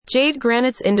Jade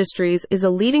Granites Industries is a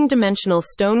leading dimensional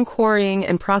stone quarrying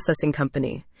and processing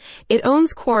company. It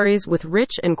owns quarries with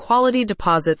rich and quality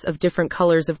deposits of different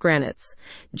colors of granites.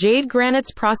 Jade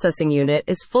Granites Processing Unit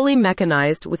is fully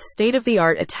mechanized with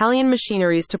state-of-the-art Italian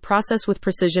machineries to process with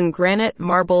precision granite,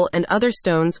 marble, and other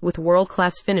stones with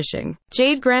world-class finishing.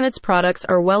 Jade Granites products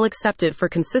are well accepted for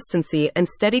consistency and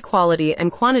steady quality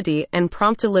and quantity and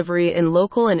prompt delivery in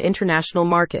local and international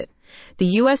market.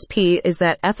 The USP is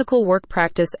that ethical work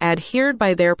practice adhered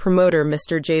by their promoter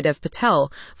Mr Jaydev Patel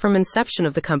from inception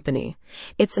of the company.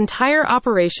 Its entire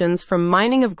operations from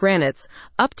mining of granites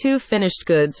up to finished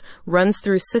goods runs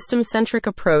through system-centric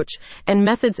approach and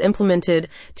methods implemented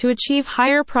to achieve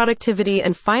higher productivity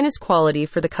and finest quality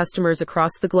for the customers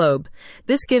across the globe.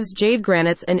 This gives Jade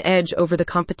Granites an edge over the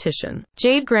competition.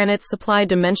 Jade Granites supply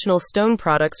dimensional stone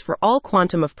products for all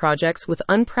quantum of projects with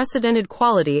unprecedented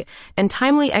quality and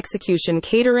timely execution,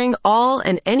 catering all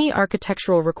and any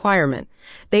architectural requirement.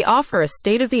 They offer a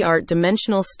state-of-the-art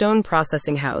dimensional stone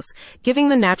processing house, giving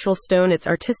the natural stone its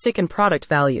artistic and product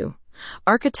value.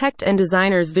 Architect and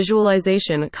designer's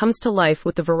visualization comes to life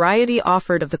with the variety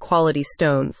offered of the quality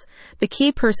stones. The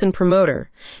key person promoter,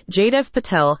 Jaydev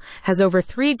Patel, has over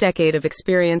 3 decades of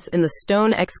experience in the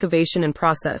stone excavation and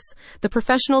process. The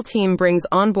professional team brings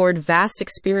on board vast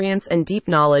experience and deep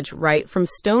knowledge right from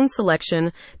stone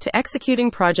selection to executing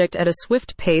project at a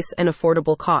swift pace and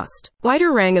affordable cost.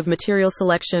 Wider range of material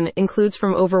selection includes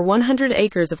from over 100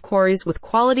 acres of quarries with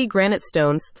quality granite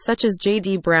stones such as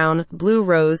Jade Brown, Blue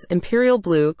Rose, Imperial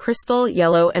Blue, Crystal,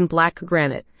 Yellow, and Black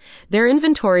Granite. Their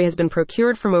inventory has been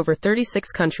procured from over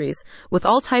 36 countries, with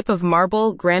all type of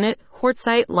marble, granite,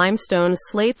 quartzite, limestone,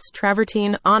 slates,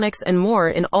 travertine, onyx, and more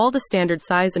in all the standard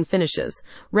size and finishes,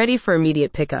 ready for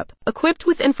immediate pickup. Equipped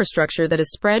with infrastructure that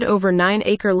is spread over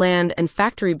 9-acre land and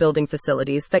factory building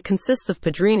facilities that consists of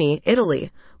Padrini,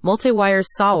 Italy, multi-wires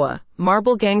sawa,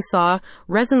 marble gang saw,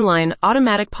 resin line,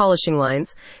 automatic polishing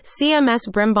lines, CMS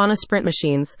Brembana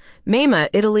SprintMachines, Mema,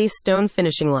 Italy stone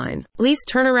finishing line. Lease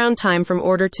turnaround time from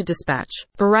order to dispatch.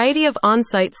 Variety of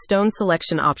on-site stone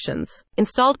selection options.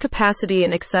 Installed capacity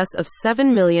in excess of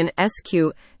 7 million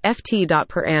Sq.ft.per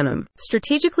per annum.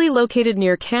 Strategically located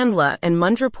near Kandla and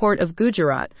Mundra port of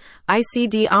Gujarat,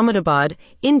 ICD Ahmedabad,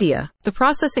 India. The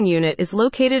processing unit is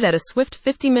located at a swift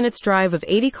 50 minutes drive of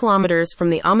 80 kilometers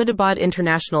from the Ahmedabad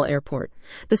International Airport.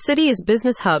 The city is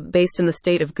business hub based in the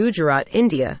state of Gujarat,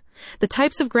 India. The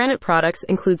types of granite products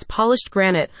includes polished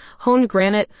granite, honed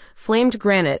granite, flamed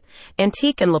granite,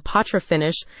 antique and lapatra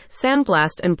finish,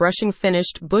 sandblast and brushing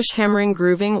finished, bush hammering,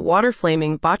 grooving, water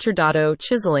flaming, botchardado,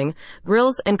 chiseling,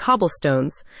 grills, and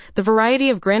cobblestones. The variety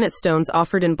of granite stones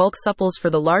offered in bulk supples for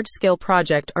the large-scale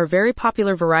project are very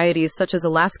popular varieties such as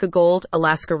Alaska Gold,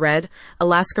 Alaska Red,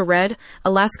 Alaska White,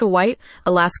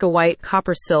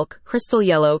 Copper Silk, Crystal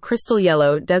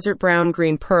Yellow, Desert Brown,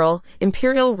 Green Pearl,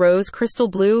 Imperial Rose, Crystal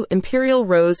Blue, Imperial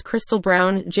Rose, Crystal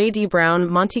Brown, Jade Brown,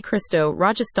 Monte Cristo,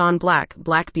 Rajasthan Black,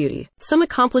 Black Beauty. Some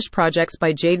accomplished projects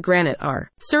by Jade Granite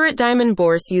are Surat Diamond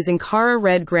Bourse using Khara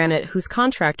Red Granite, whose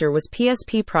contractor was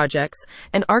PSP Projects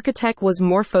and architect was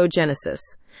Morpho Genesis.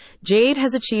 Jade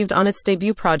has achieved on its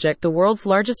debut project the world's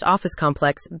largest office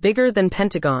complex, bigger than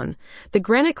Pentagon. The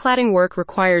granite cladding work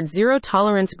required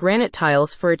zero-tolerance granite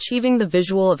tiles for achieving the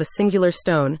visual of a singular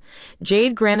stone.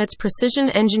 Jade Granite's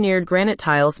precision-engineered granite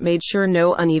tiles made sure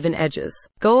no uneven edges.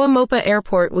 Goa Mopa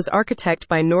Airport was architected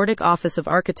by Nordic Office of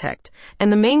Architect,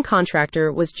 and the main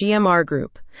contractor was Gmr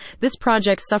Group. This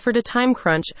project suffered a time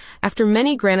crunch after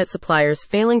many granite suppliers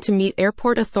failing to meet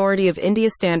Airport Authority of India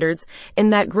standards in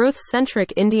that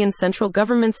growth-centric Indian central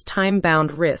government's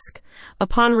time-bound risk.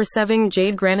 Upon receiving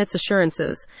Jade Granite's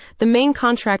assurances, the main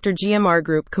contractor Gmr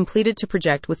Group completed to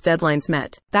project with deadlines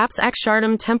met. BAPS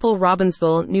Akshardham Temple,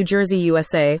 Robbinsville, New Jersey,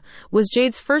 USA, was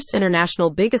Jade's first international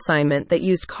big assignment that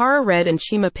used Khara Red and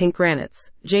Chima Pink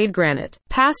granites. Jade Granite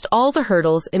passed all the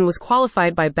hurdles and was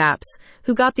qualified by BAPS,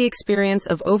 who got the experience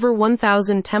of over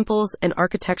 1,000 temples and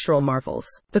architectural marvels.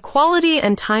 The quality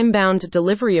and time-bound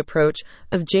delivery approach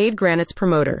of Jade Granite's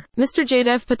promoter, Mr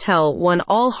Jaydev Patel, won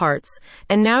all hearts,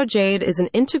 and now Jade is an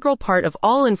integral part of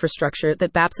all infrastructure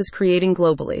that BAPS is creating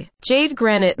globally. Jade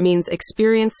Granite means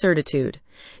experience certitude.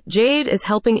 Jade is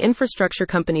helping infrastructure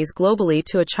companies globally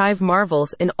to achieve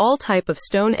marvels in all type of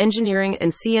stone engineering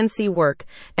and CNC work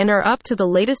and are up to the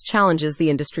latest challenges the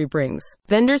industry brings.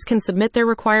 Vendors can submit their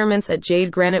requirements at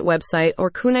Jade Granite website or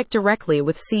connect directly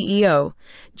with CEO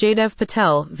Jaydev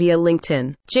Patel via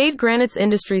LinkedIn. Jade Granites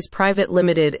Industries Private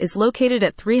Limited is located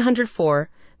at 304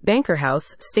 Banker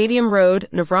House, Stadium Road,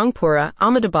 Navrangpura,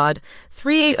 Ahmedabad,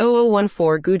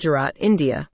 380014, Gujarat, India.